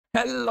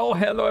Hello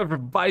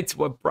everybody, it's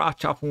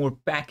Chop and we're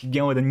back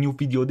again with a new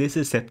video. This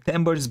is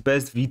September's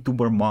best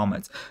VTuber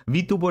moments.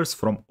 VTubers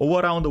from all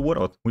around the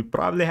world. We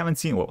probably haven't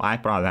seen, well, I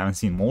probably haven't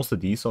seen most of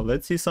these, so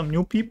let's see some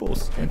new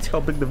peoples. Let's see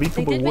how big the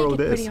VTuber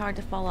world is. Pretty hard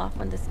to fall off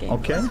on this game.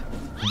 Okay.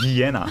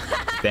 Vienna.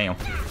 Damn.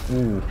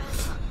 Ooh.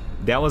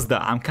 That was the,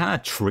 I'm kind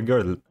of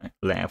triggered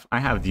laugh.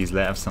 I have these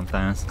laughs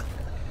sometimes.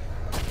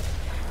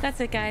 That's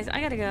it, guys.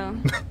 I gotta go.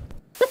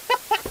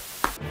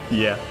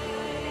 Yeah.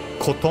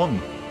 Cotton.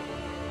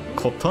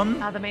 Cotton?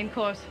 The main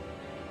course.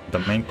 The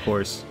main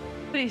course.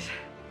 Please.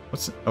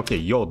 Okay,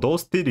 yo,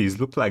 those titties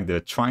look like they're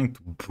trying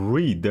to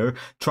breathe. They're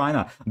trying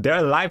to,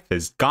 their life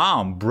is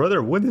gone,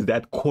 brother. What is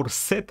that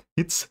corset?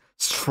 It's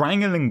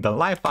strangling the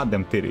life out of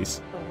them titties.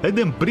 Let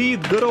them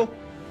breathe, girl.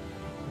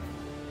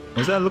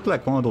 Does that look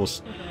like one of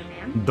those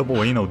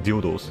double anal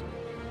dildos?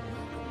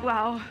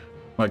 Wow.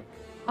 Like,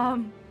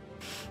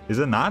 is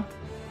it not?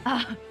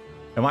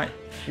 Am I?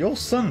 Yo,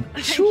 son.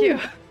 Thank you.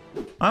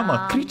 I'm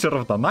a creature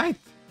of the night.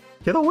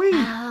 Get away!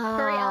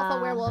 Furry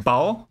alpha werewolf.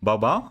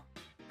 Bao?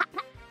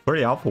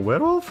 Furry alpha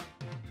werewolf?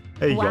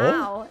 Hey,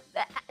 wow.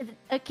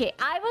 Okay,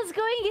 I was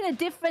going in a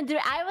different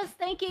direction. I was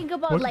thinking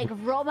about like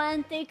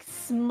romantic,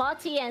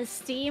 smutty, and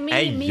steamy.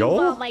 Hey,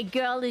 Meanwhile, my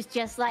girl is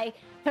just like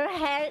her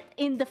hair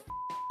in the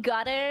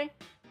gutter,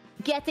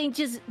 getting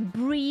just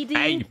breathing.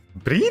 Hey,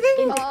 breathing?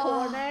 In the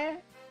corner.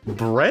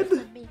 Bread?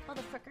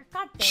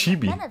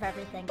 Chibi. Men have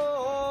everything.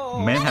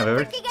 Men have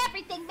everything.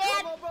 Everything, man.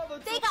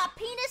 They got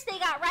penis, they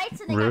got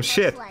rights, and they Real got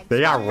shit. legs.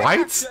 They got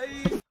rights?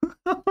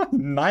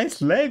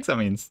 Nice legs. I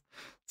mean,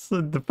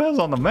 it depends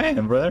on the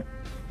man, brother.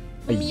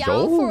 Hey,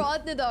 Meow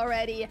forgotten it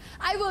already.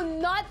 I will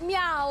not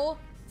meow.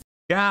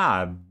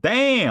 God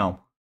damn.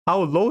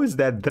 How low is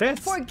that dress?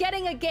 For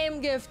getting a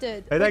game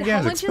gifted. Hey, that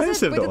game's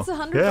expensive though. It's Yeah,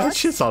 $100. that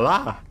shit's a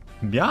lot.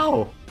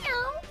 Meow.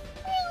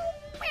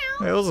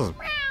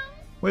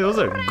 Wait, those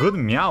are good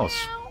meows.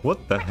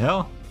 What the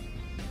hell?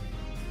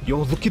 Yo,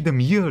 look at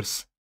them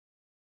ears.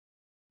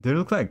 They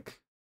look like...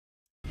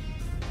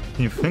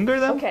 Can you finger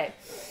them? Okay.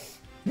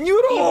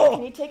 Neuro!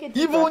 Can you take a deep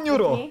Evil breath with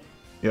Neuro! me?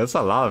 Yeah, that's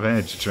a lot of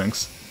energy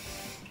drinks.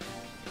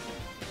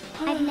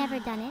 I've never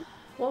done it.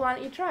 Well, why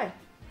don't you try?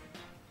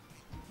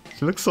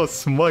 She looks so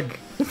smug.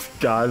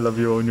 God, I love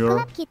you, Neuro.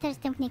 What?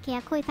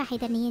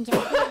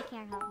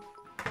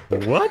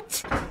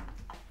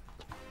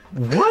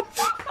 What?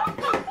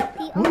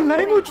 What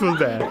language was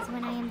that?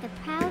 When I am the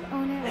proud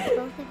owner of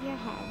both of your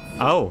heads.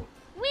 Oh.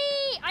 Wee!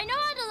 I know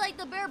how to like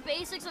the bare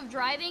basics of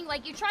driving.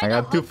 Like you try I to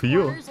got two hook for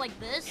you. corners like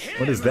this.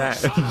 What is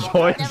that?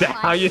 Yo, is that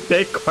how you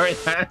take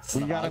corners?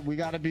 We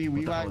gotta be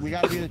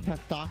the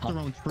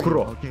testosterone tree.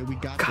 Kuro. Okay, we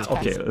got this.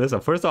 Okay, listen.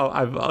 First off,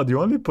 the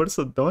only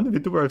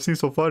VTuber I've seen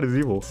so far is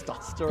Evil.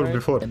 Testosterone.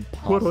 Before.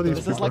 What are these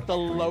This people? is like the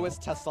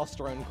lowest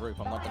testosterone group,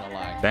 I'm not gonna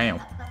lie. Damn.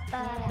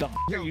 The f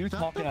are you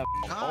talking about?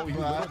 Oh, you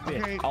little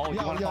bitch. Oh, you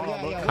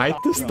wanna look? High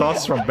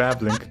testosterone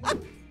babbling.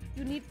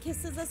 You need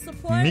kisses as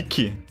support.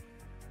 Mickey.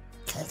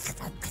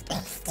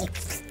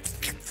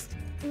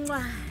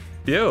 Mwah.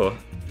 Ew.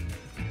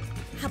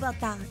 How about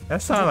that?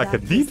 That sounded like a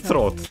deep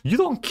throat. You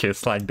don't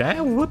kiss like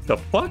that. What the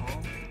fuck?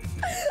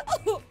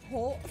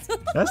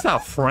 That's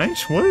not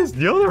French. What is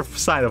the other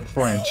side of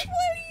French? What do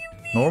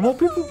you mean? Normal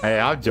people? Hey,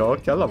 I'll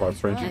joke. I love our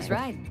French That's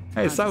people. right.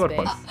 Hey,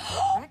 Cyberpunk.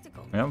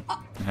 Practical. Yep.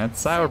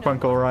 That's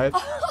Cyberpunk, alright.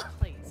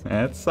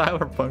 That's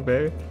Cyberpunk,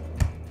 baby.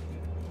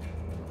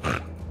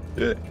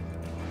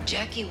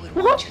 Jackie would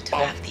want you to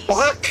have these.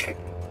 Fuck!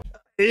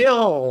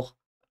 Ew!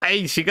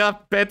 Hey, she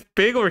got pet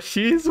pig or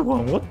she's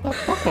one. What the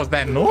fuck was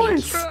that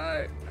noise?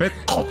 Wait,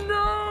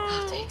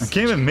 I can't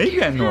even make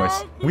that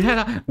noise. We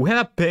had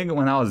a pig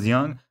when I was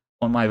young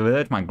on my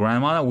village. My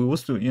grandmother, we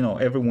used to, you know,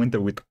 every winter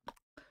with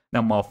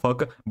that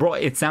motherfucker. Bro,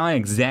 it sounded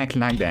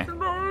exactly like that.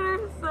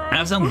 I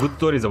have some good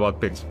stories about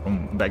pigs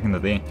from back in the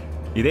day.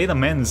 It ate a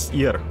man's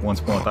ear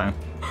once upon a time.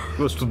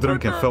 He was too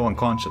drunk and fell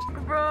unconscious.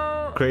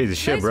 Crazy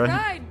shit, bro.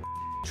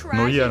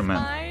 No ear,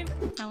 man.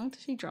 How long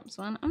does she drop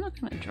one? I'm not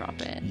gonna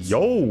drop it.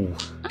 Yo!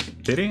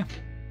 Did he?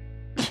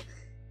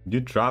 You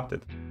dropped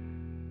it.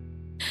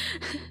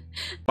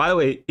 By the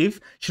way, if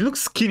she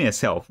looks skinny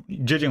as hell,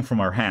 judging from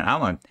her hand,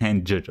 I'm a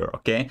hand judger,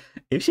 okay?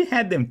 If she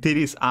had them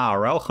titties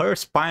IRL, her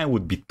spine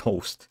would be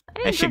toast.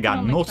 And she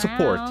got no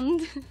support.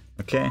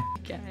 Okay?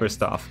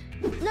 First off.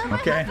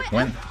 Okay,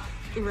 when?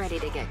 Ready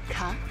to get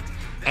cuffed?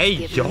 Hey,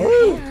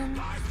 yo!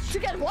 To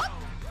get what?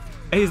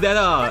 Hey, is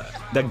that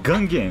the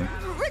gun game?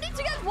 Ready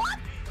to get what?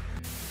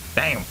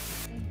 Damn.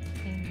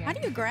 How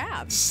do you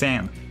grab?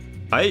 Sand.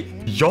 Hey,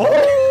 yo!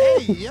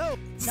 Hey, yo.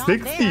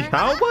 60,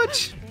 how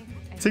much?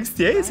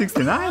 68,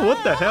 69?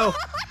 What the hell?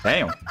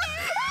 Damn.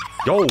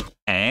 Yo,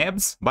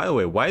 abs? By the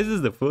way, why is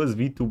this the first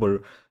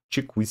VTuber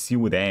chick we see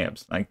with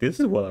abs? Like, this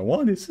is what I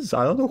want. This is,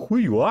 I don't know who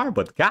you are,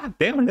 but god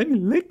damn, let me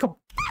lick them.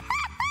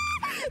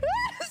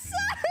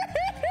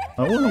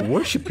 I want to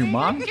worship you,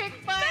 mom.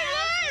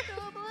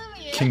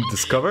 King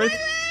discovered?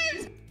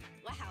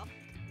 Wow.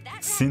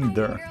 That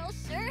Cinder. girl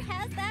sure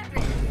has that.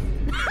 What?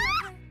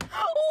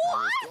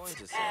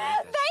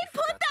 They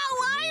put that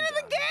line in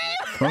the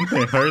game?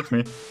 Something hurt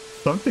me.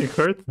 Something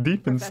hurts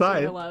deep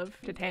inside. Love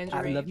to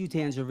Tangerine. I love you,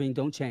 Tangerine.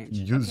 Don't change.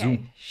 Yuzu.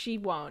 Okay, she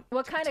won't.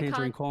 What kind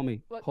Tangerine, of call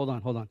me. Hold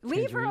on.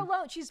 Leave her Tangerine.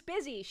 alone. She's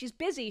busy. She's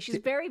busy. She's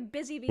very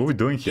busy. What are we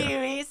doing here?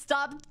 Kiwi,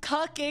 stop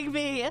cucking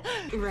me.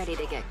 Ready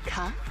to get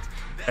cucked?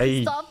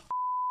 Hey. Stop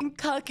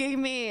cucking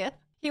me.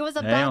 He was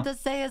about to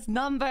say his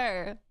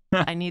number.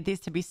 I need these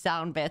to be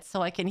sound bits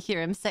so I can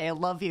hear him say I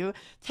love you,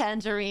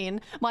 Tangerine.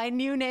 My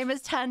new name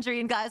is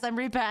Tangerine, guys. I'm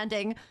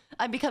rebranding.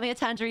 I'm becoming a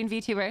Tangerine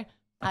VTuber.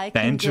 I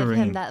can give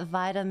him that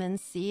vitamin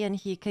C and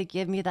he could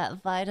give me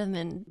that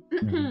vitamin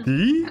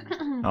D?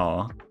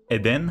 Oh.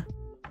 And then?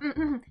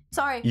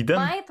 Sorry,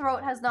 my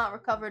throat has not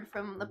recovered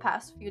from the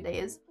past few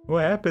days.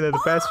 What happened in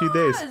the past few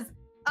days?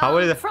 How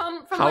are the,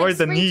 from how like are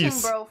the screeching,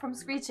 knees? bro, from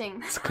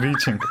screeching.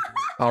 Screeching.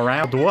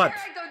 Around what?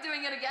 Go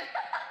doing it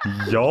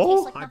again.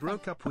 Yo? I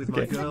broke up with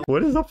my girl.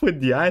 What is up with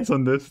the eyes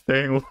on this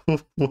thing?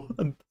 What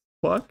the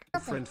fuck?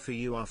 Friend for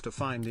you after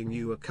finding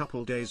you a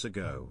couple days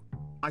ago.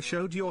 I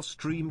showed your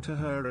stream to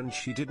her and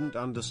she didn't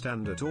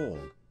understand at all.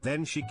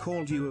 Then she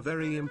called you a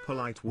very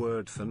impolite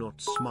word for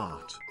not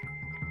smart.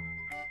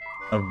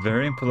 A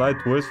very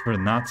impolite word for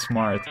not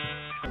smart.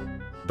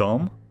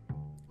 Dumb?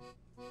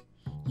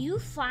 You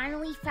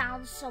finally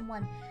found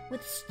someone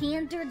with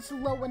standards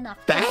low enough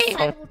Damn. to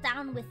settle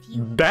down with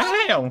you.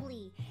 Damn.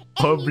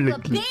 Publicly.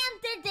 And you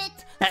abandoned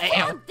it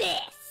for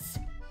this.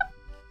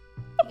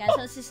 You guys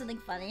want to see something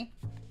funny?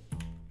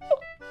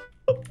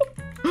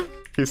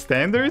 His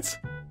standards?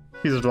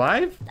 His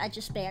life? I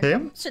just banned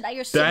him. him. So now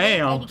you're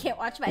single and you can't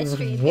watch my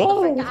stream.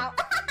 Whoa.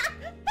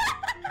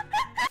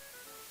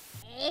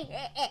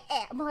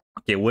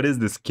 Okay, what is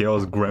this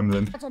chaos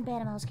gremlin? That's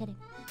unbanned him, I was kidding.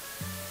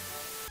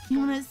 You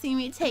want to see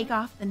me take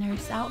off the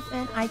nurse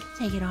outfit? I can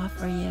take it off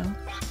for you.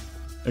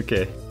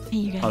 Okay.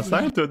 You guys I'm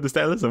starting to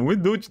understand. Listen, we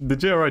do the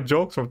general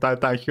jokes from time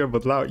to time here,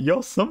 but like,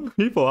 yo, some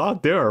people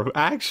out there are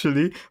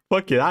actually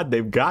fucking out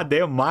their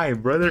goddamn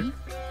mind, brother.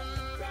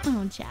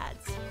 Oh,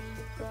 chats.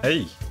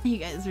 Hey. You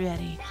guys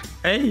ready?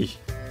 Hey.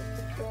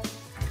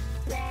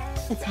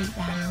 To take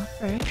that off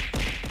first.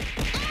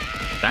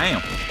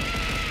 Damn.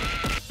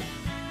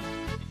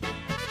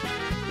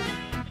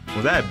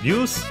 Was that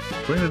abuse?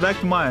 Bring it back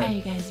to my Are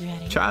you guys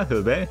ready?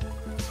 childhood, babe.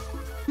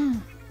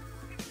 Here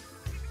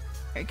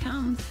it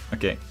comes.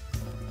 Okay.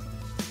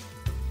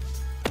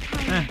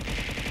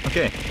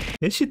 Okay.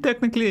 Is she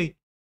technically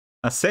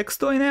a sex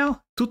toy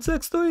now? Two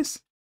sex toys?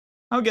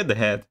 I'll get the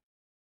head.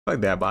 Fuck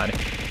that body.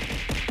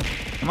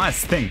 It might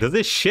stink. Does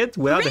it shit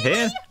without the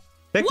head?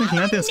 Technically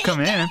nothing's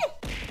coming in.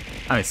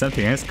 I mean,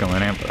 something is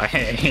coming in, but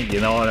you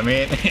know what I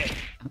mean? Do you guys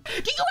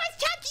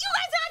check? Do you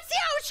guys not see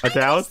how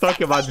Okay, I was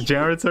talking about the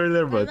generates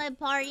earlier, but... My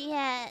party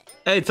hat.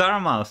 Hey, it's our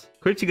mouse.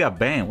 Critchy got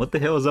banned. What the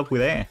hell is up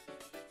with that?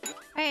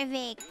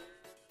 Perfect.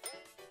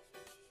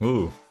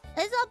 Ooh.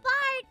 It's a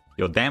part.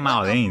 Yo, damn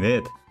out, ain't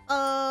it?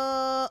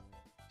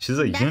 She's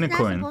a That's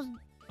unicorn. not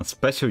A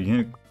special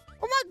unicorn.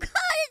 Oh my god,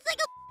 it's like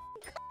a...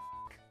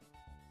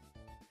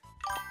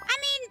 I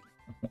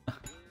mean...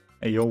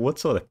 Hey, yo, what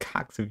sort of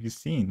cocks have you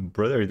seen,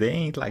 brother? They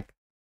ain't like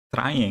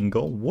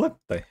triangle. What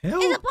the hell?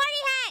 It's a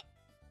party hat!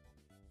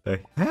 The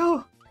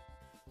hell?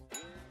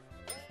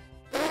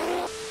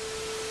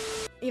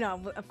 You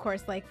know, of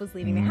course, like, was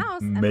leaving the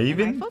house. And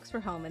Maven? my folks were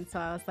home, and so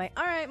I was like,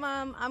 all right,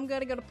 Mom, I'm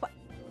gonna go to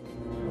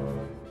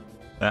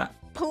Yeah.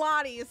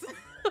 Pilates.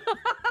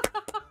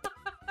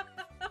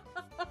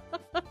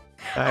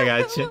 I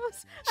got you.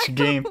 She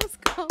game. I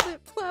almost called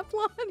it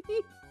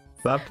Plaplani.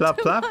 Plap, plap,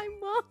 plap. My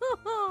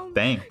mom.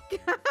 Dang.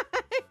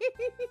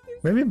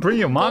 Maybe bring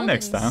your mom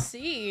next time.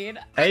 Seed.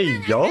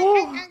 Hey,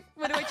 yo.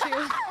 What do I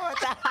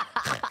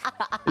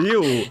choose?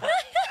 You.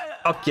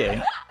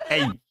 Okay.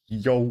 Hey,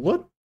 yo,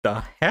 what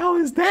the hell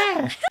is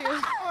that?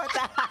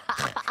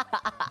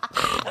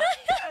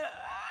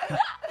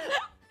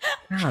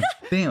 God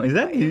damn, is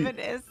that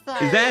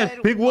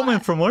a big woman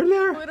from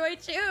earlier? What do I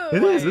choose?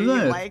 It is, isn't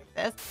it? like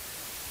this?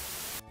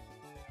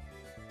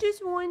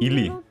 Just one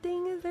Ili. little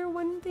thing. Is there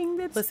one thing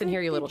that's... Listen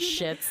here, you little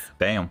shits.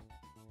 Damn.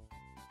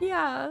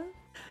 Yeah.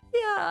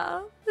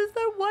 Yeah. Is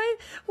there one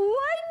little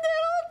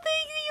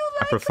thing you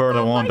I like? prefer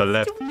the one on the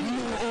left.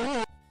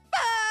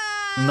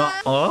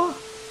 No,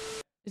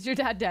 Is your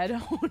dad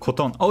dead?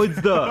 Cotton. Oh,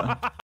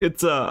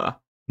 it's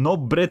no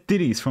bread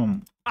titties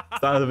from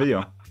start of the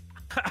video.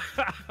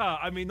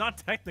 I mean, not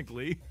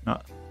technically.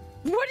 What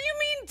do you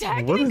mean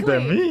technically? What does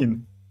that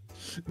mean?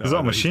 No, Is that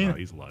a machine?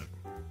 He's alive.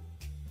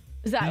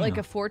 Is that like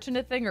a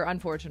fortunate thing or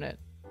unfortunate?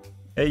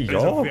 Hey, It's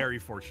yo. a very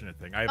fortunate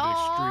thing. I have an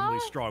extremely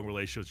strong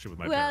relationship with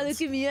my parents.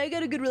 Look at me. I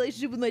got a good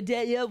relationship with my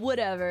dad. Yeah,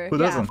 whatever. Who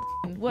doesn't?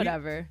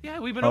 Whatever. Yeah,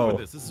 we've been over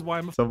this. This is why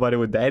I'm a Somebody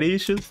with daddy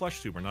issues?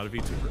 flesh tuber, not a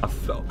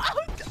VTuber.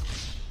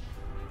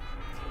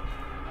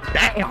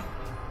 Damn!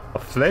 A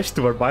flesh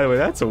tuber, by the way,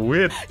 that's a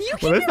weird.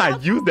 Well, let's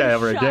not use that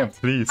ever again,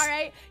 please. All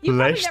right. You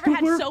probably Flesh never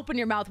tuber? had soap in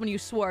your mouth when you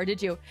swore, did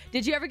you?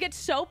 Did you ever get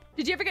soap?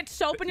 Did you ever get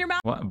soap in your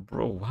mouth? What,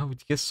 bro? Why would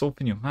you get soap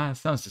in your mouth?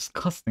 Sounds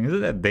disgusting. Isn't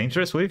that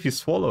dangerous? What if you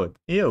swallow it?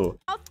 Ew.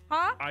 Huh?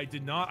 I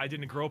did not. I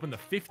didn't grow up in the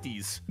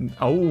 50s.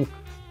 Oh.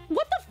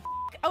 What the f?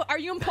 Oh, are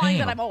you implying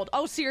that I'm old?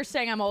 Oh, so you're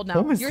saying I'm old now.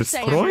 Almost You're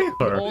saying destroying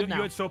I'm her. old now.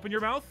 You had soap in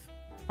your mouth?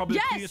 Probably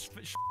the cutest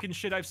fucking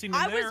shit I've seen in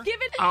there. I was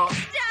given.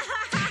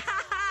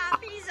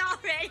 He's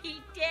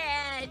already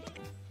dead.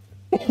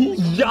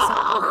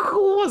 Yeah,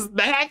 who was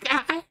that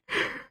guy?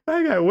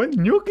 That guy went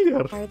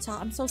nuclear. Alright, so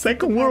I'm so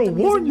Second World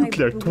War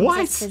nuclear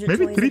twice,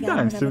 maybe 3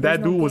 times if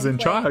that dude was in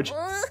charge.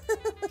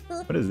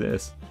 What is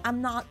this?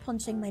 I'm not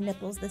punching my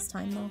nipples this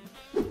time though.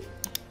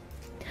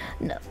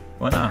 No.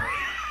 Why not?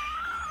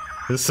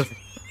 This is...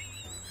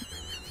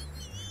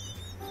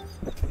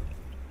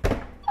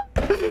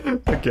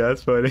 Okay,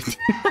 that's funny.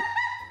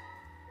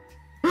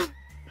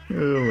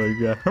 Oh my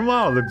god. Her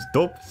mom looks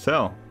dope as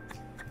hell.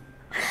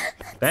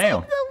 Damn.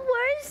 Like the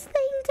worst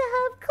thing to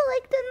have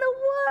clicked in the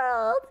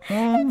world.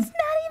 It's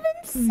not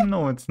even.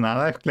 No, it's not.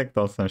 I've clicked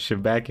on some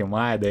shit back in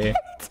my day.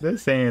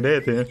 This ain't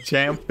it,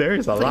 champ.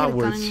 There's a lot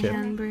worse shit.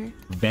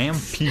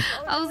 Vampy.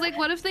 I was like,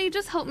 what if they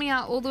just help me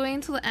out all the way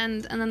until the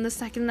end, and then the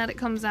second that it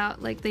comes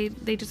out, like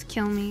they just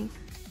kill me.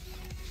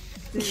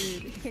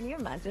 Dude, can you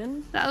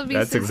imagine? That would be.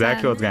 That's so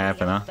exactly sad. what's gonna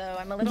happen, huh?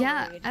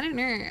 Yeah, I don't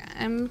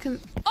know.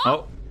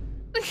 Oh.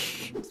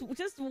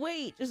 Just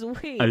wait. Just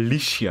wait.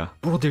 Alicia.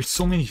 Bro, there's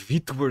so many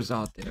VTubers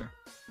out there.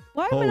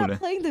 Why am I not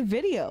playing the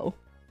video?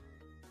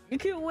 You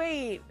can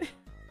wait.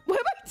 Why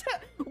did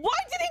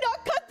he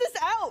not cut this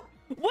out?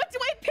 What do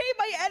I pay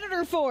my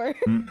editor for?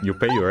 You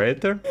pay your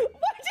editor?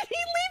 Why did he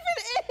leave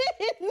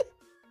it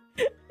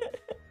in?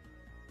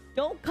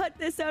 Don't cut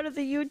this out of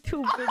the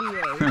YouTube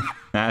video.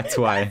 That's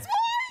why.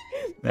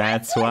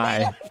 That's why. I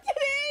left it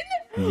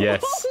in?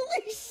 Yes.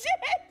 Holy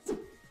shit!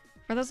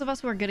 For those of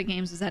us who are good at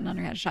games, is that an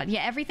underhanded shot?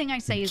 Yeah, everything I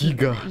say is,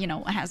 Giga. you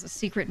know, has a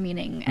secret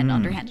meaning and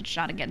underhanded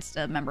shot against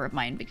a member of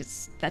mine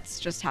because that's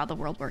just how the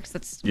world works.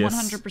 That's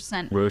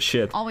 100% real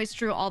shit. Always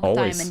true all the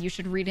time, and you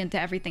should read into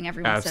everything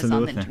everyone says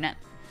on the internet.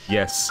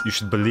 Yes, you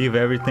should believe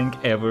everything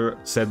ever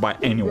said by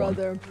anyone.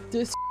 Brother,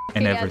 this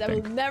and I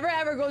everything. will never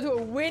ever go to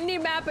a windy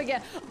map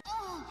again.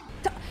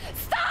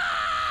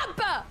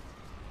 Stop!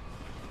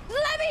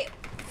 Let me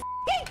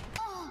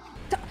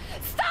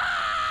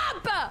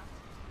stop!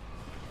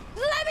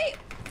 Let me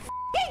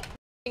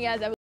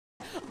as I was.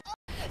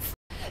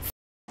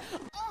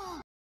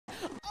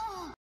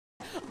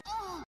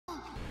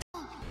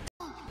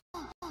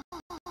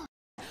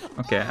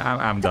 Okay,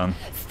 I'm done.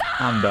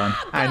 I'm done.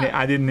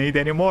 I didn't need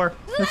any more.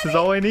 This is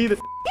all I needed.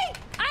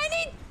 I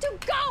need to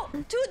go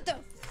to the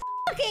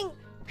fucking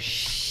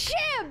ship.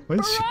 What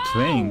is she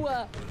playing?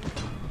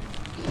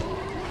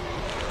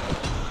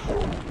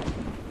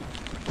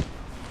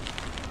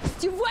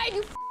 Wait,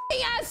 you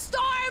fucking ass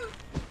storm!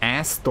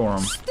 Ass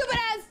storm. Stupid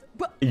ass.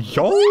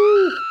 Yo!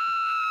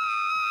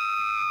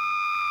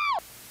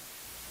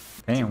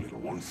 Damn.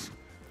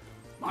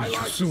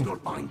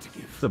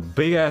 It's a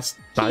big ass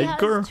tiger.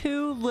 He has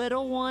 2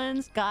 little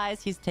ones.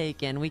 Guys, he's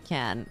taken. We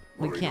can.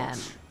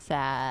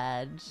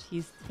 Sag.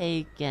 He's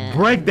taken.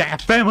 Break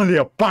that family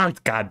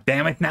apart, god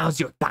damn it. Now's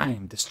your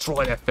time.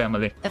 Destroy that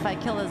family. If I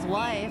kill his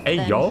wife, hey,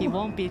 then yo. he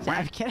won't be.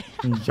 I'm kidding.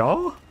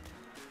 Yo?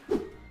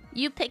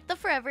 You picked the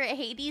forever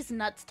Hades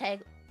nuts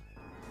tag.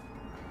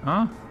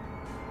 Huh?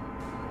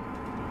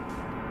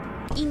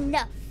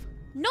 Enough.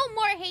 No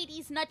more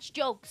Hades nuts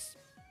jokes.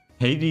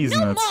 Hades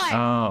no nuts. More.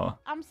 Oh.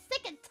 I'm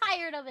sick and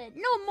tired of it.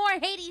 No more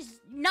Hades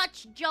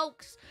nuts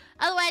jokes.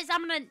 Otherwise,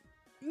 I'm gonna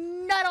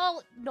nut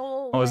all.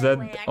 No. Oh, is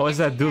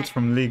that dude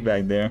from League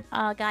back there?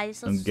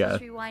 Guys,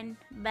 let's rewind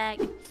back.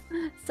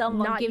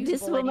 Someone Not give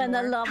this woman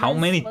a love. How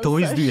many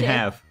toys do you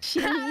have? She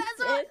needs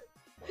it.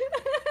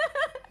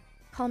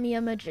 Call me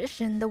a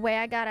magician the way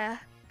I got a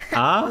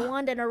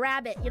wand and a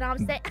rabbit. You know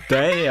what I'm saying?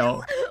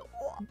 Damn.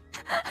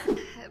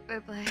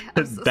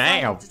 I'm so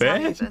damn, sorry to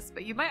tell you bitch. this,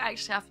 but you might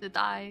actually have to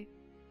die.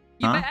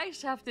 You might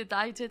actually have to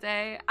die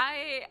today.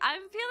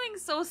 I'm feeling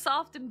so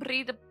soft and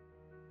breathable.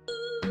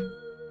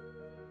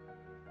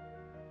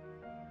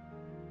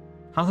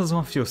 How does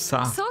one feel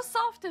soft? So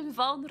soft and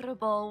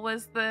vulnerable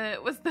was the.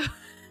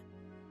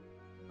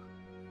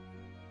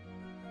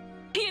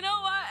 You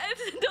know what?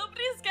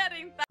 Nobody's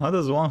getting that. How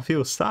does one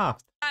feel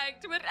soft?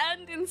 We're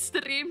ending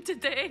stream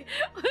today.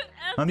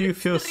 How do you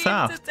feel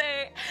soft?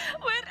 Today.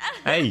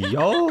 Hey,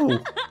 yo!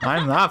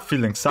 I'm not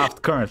feeling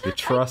soft currently.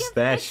 Trust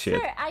that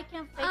shit. I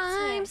can fix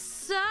I'm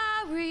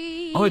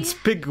sorry. Oh, it's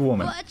Pig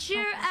Woman. But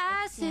your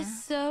ass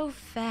is so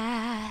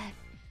fat.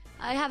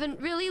 I haven't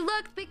really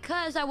looked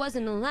because I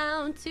wasn't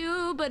allowed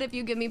to. But if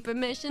you give me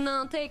permission,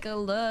 I'll take a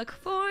look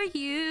for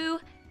you.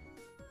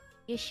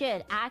 You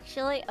should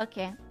actually.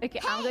 Okay.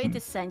 I'm going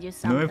to send you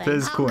something. No, if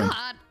it's cool.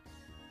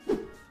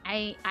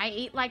 I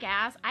eat like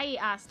ass. I eat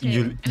ass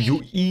too.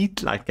 You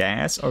eat like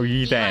ass or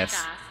you eat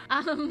ass?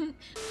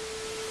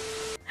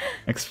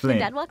 Explain.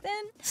 Dad walked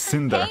in.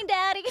 Cinder. Hey,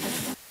 Daddy.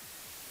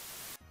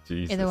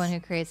 Jesus. You're the one who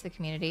creates the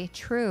community.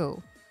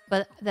 True.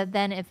 But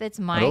then if it's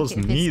my... Those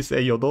knees,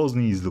 hey, yo, those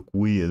knees look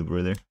weird,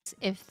 brother.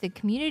 If the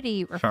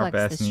community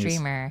reflects the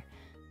streamer,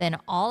 then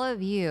all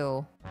of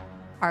you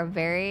are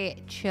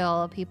very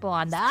chill people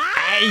on the...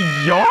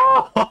 Hey, yo!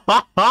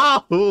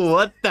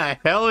 What the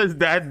hell is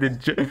that?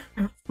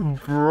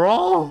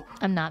 Bro!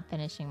 I'm not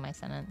finishing my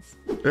sentence.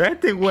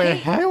 That thing went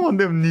ham on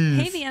them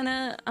knees. Hey,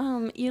 Vienna.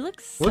 You look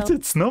so... What's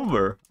its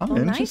number? I'm nice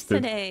interested.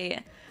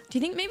 today. Do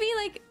you think maybe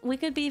like we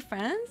could be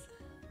friends?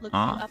 Looks you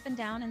up and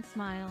down and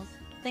smiles.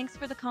 Thanks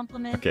for the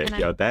compliment. Okay,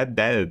 yo, that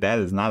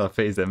is not a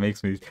face that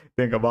makes me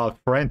think about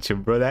friendship,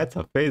 bro. That's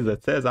a face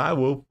that says I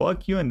will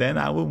fuck you and then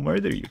I will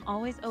murder you.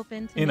 Always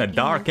open to in a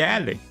dark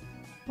alley.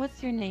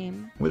 What's your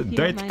name? With a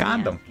dirty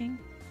condom.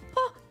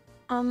 Oh,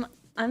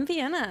 I'm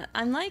Vienna.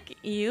 I'm like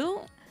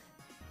you.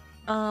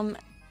 I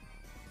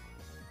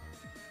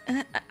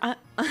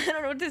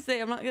don't know what to say.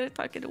 I'm not gonna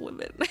talk to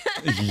women.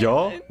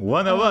 Yo,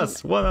 one of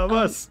us.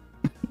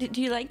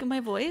 Do you like my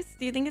voice?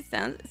 Do you think it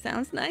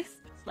sounds nice?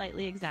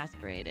 Slightly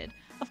exasperated.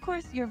 Of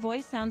course, your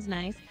voice sounds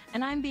nice,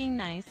 and I'm being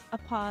nice. A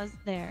pause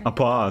there. A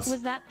pause.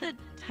 Was that the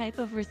type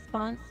of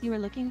response you were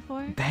looking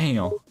for?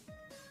 Damn.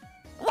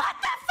 What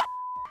the f?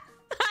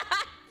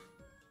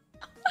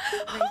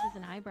 Raises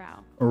an eyebrow.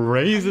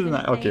 Raises an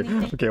eyebrow.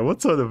 Okay,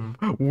 what sort of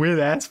weird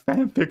ass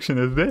fan fiction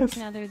is this?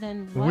 Other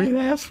than what? Weird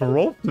ass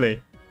roleplay.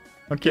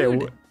 Okay,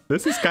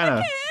 this is kind of.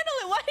 I can't handle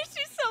it. Why is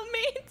she so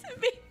mean to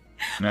me?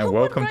 Now,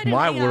 welcome to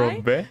my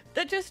world, babe.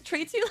 That just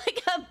treats you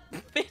like a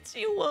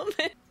bitchy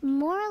woman.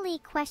 Morally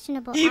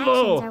questionable Evil.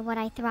 actions are what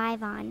I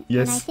thrive on.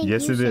 Yes, and I think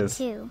yes, you it should is.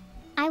 too.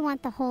 I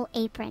want the whole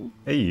apron.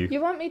 Hey, you.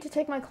 You want me to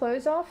take my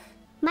clothes off?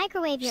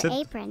 Microwave your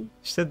apron.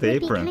 She said the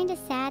It'd apron. be kind of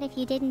sad if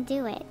you didn't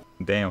do it.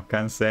 Damn,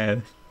 kind of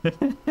sad.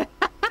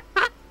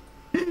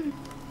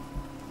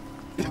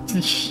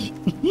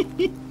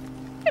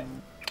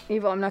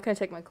 Evo, I'm not gonna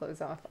take my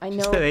clothes off. I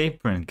know. She said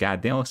apron.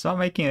 Goddamn, stop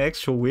making it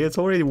extra weird. It's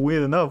already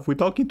weird enough. We're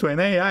talking to an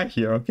AI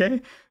here, okay?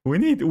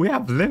 We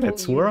have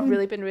limits. You've We're on.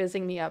 really been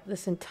raising me up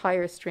this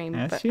entire stream,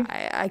 Has but she?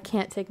 I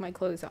can't take my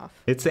clothes off.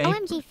 It's a.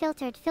 OMG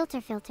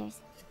filters.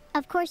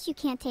 Of course you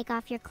can't take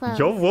off your clothes.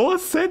 Yo, what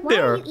was said Why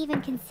there? are you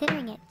even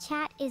considering it?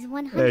 Chat is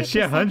 100% She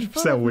 100%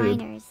 full of weird.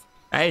 minors.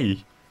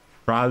 Hey,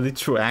 probably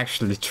true.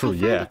 Actually true. I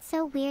find Yeah. it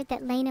so weird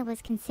that Lena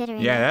was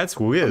considering Yeah, it. that's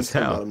weird as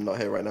hell. I'm not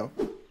here right now.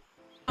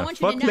 The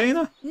fuck,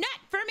 Lena? Nut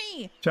for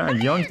me. Trying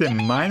to young the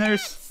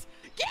minors?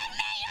 Give me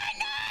your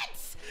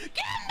nuts.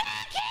 Come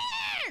back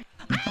here.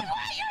 I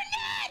want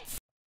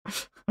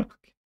your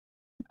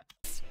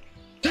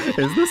nuts.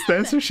 Is the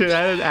censorship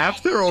added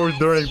after or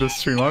during the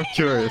stream? I'm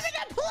curious. What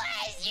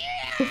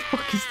the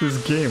fuck is this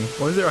game?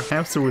 Why is there a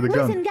hamster with a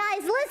gun? Listen,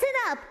 guys,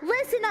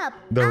 listen up.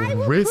 The I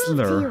will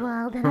Rizzler. prove to you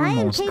all that I am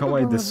Hermos, capable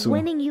kawaii of desu.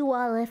 winning you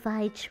all if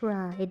I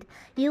tried.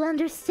 You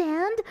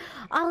understand?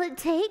 All it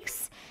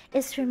takes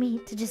is for me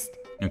to just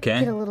Okay.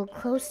 get a little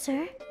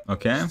closer.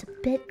 Okay. Just a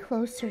bit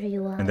closer to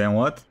you all. And then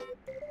what?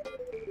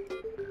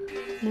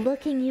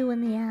 Looking you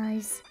in the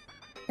eyes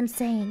and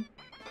saying,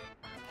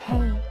 hey.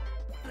 You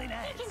can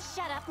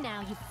shut up now,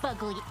 you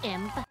fugly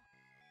imp.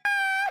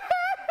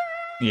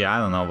 Yeah, I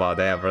don't know about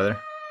that, brother.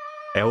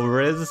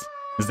 Elriz?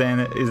 Is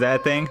that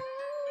a thing?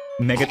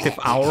 Negative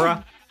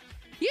aura?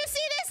 You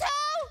see this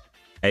hoe?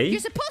 Hey? You're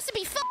supposed to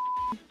be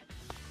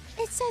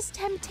It says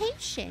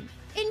temptation.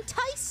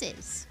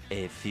 Entices.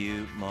 A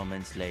few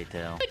moments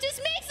later. It just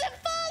makes it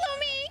follow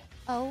me.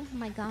 Oh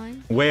my god.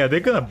 Wait, are they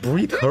gonna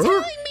breed her? You're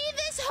telling me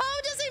this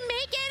hoe doesn't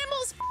make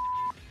animals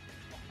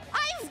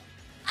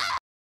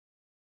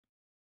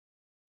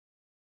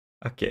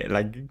Okay,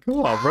 like,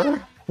 come on,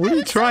 brother. What are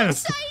you trying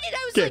to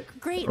Okay,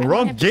 great.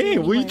 Wrong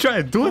game. What are you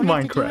trying to do in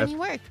Don't have to do any Minecraft?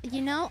 work.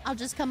 You know, I'll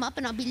just come up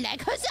and I'll be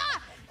like,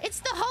 huzzah! It's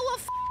the hoe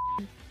of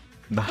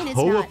The and it's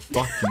whole not.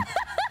 fucking.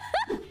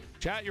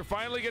 Chat, you're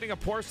finally getting a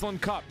porcelain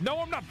cup. No,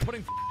 I'm not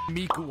putting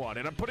Miku on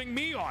it. I'm putting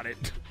me on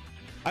it.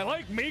 I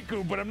like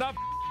Miku, but I'm not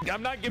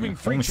giving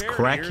free Phone's charity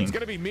cracking. here. It's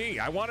gonna be me.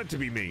 I want it to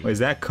be me. Wait, is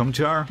that cum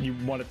jar? You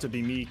want it to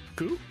be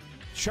Miku?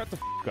 Shut the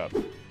up.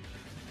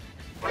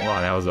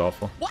 Wow, that was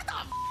awful. What the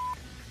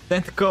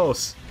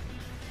Tentacles!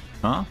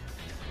 Huh?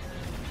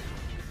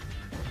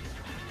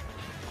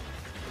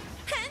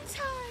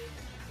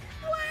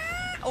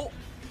 Oh,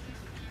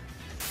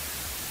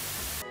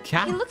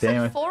 God He looks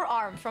damn like it.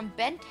 Forearm from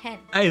Ben 10.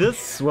 Hey,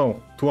 this,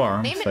 well, two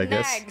arms, Name it I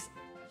guess. Nags.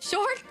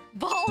 Short,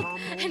 bald,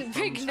 and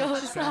big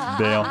nose.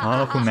 Damn, I don't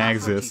know who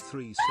Nags is.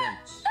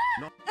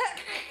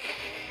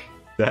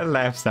 That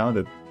laugh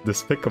sounded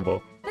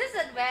despicable.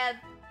 Listen, man.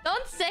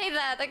 Don't say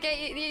that,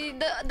 okay?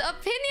 The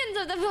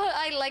opinions of the vote,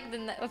 I like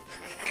the...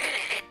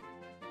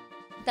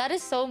 That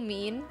is so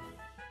mean.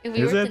 If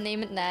we Is were it? to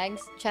name it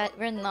Nags, chat,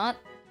 we're not.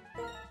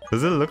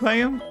 Does it look like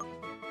him?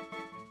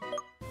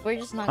 We're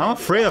just not I'm gonna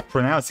afraid of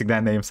pronouncing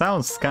that name.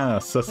 Sounds kind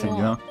of sussy,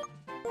 you know?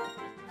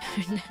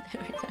 we're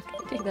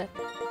not gonna do that.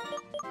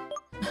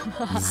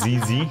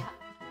 ZZ.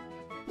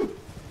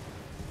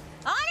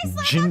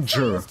 Honestly, Ginger. I'm not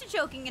so used to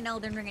choking in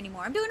Elden Ring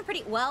anymore. I'm doing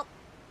pretty well.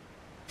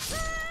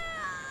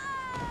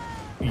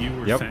 You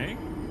were Yep. saying?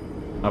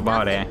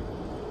 About it.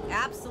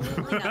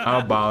 Absolutely not. How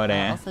about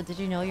it? Also, did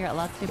you know you're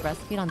allowed to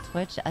breastfeed on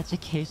Twitch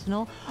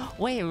educational?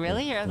 Wait,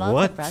 really? You're allowed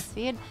What? to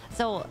breastfeed?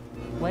 So,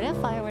 what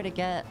if I were to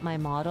get my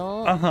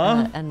model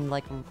and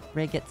like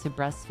rig it to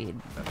breastfeed?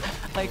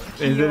 Like,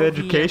 Is it POV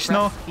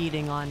educational?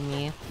 Breastfeeding on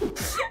me.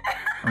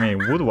 I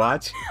mean, would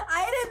watch.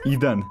 I didn't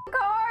Eden.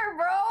 car,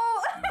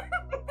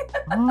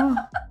 bro.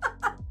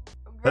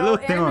 That little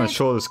thing on his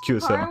shoulder is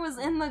cute, Car so. was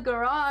in the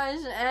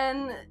garage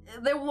and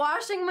the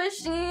washing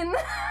machine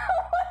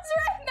was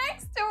right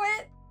next to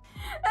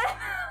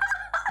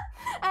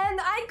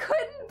I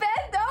couldn't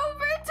bend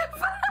over to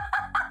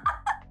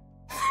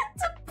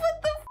put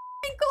the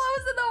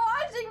clothes in the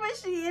washing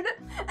machine,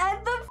 and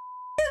the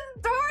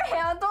door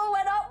handle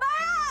went up my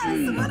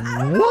ass. But I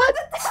don't know what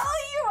to tell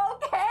you,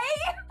 okay?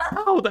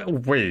 How that?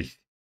 Wait.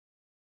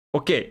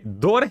 Okay,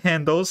 door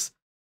handles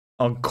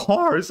on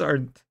cars are,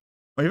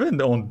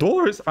 even on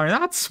doors, are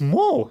not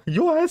small.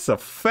 Yo, that's a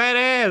fat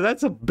ass.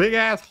 That's a big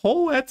ass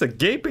hole. That's a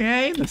gaping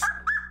anus.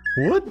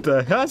 What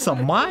the hell? That's a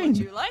mine. What would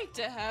you like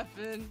to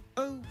happen?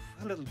 Oh,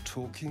 a little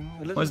talking,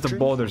 a little What's the drinking,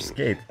 Baldur's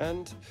Gate?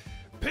 And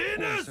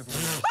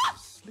penis.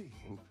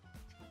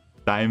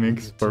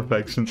 Timings,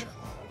 perfection.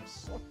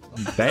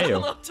 Damn. A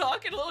little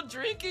talking, a little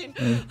drinking.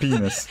 And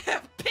penis.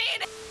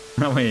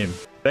 I mean,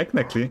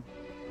 technically.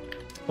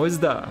 What's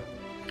that?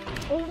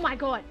 Oh my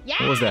god. Yeah.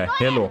 What was that?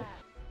 Hello.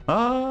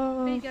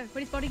 Ah. Where'd he go?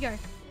 Where'd his body go?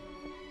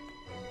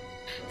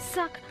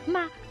 Suck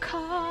my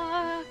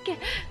cock.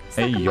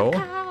 Hey, yo.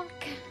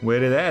 Where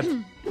did that?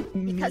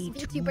 Because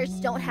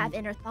VTubers don't have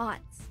inner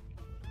thoughts.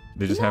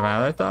 They just have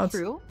other thoughts?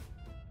 True.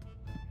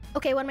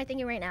 Okay, what am I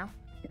thinking right now?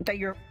 That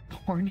you're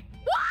horny.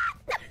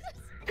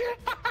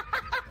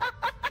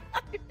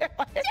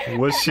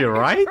 Was she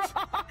right?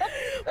 What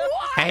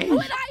Hey.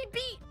 would I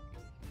be?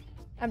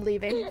 I'm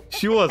leaving.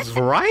 She was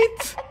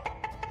right?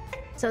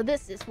 So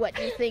this is what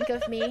you think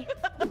of me?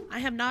 I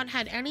have not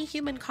had any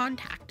human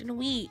contact in a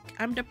week.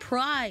 I'm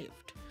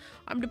deprived.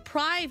 I'm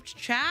deprived,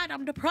 Chad.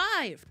 I'm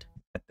deprived.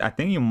 I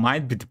think you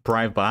might be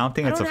deprived, but I don't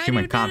think it's of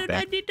human contact.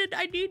 I need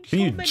I think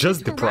human you're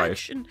just deprived.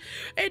 interaction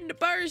in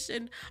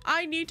person.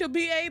 I need to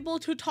be able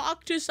to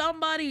talk to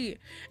somebody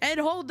and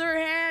hold their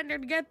hand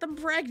and get them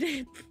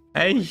pregnant.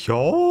 Hey,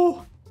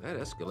 yo. That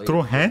escalated.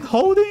 Through hand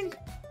holding?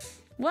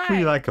 Why? Were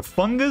you like a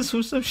fungus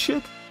or some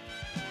shit?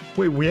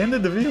 Wait, we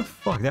ended the video?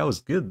 Fuck, that was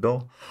good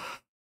though.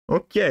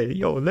 Okay,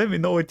 yo, let me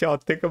know what y'all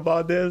think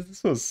about this.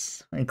 This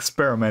was an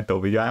experimental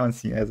video. I haven't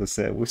seen, as I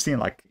said, we've seen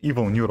like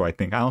Evil Neuro, I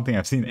think. I don't think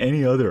I've seen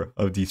any other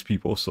of these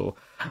people. So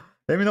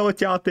let me know what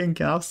y'all think,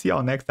 and I'll see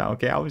y'all next time.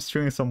 Okay, I'll be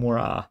streaming some more,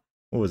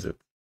 what was it?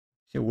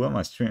 Shit, what am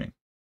I streaming?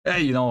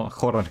 Hey, you know,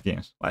 horror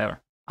games,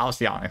 whatever. I'll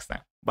see y'all next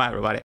time. Bye, everybody.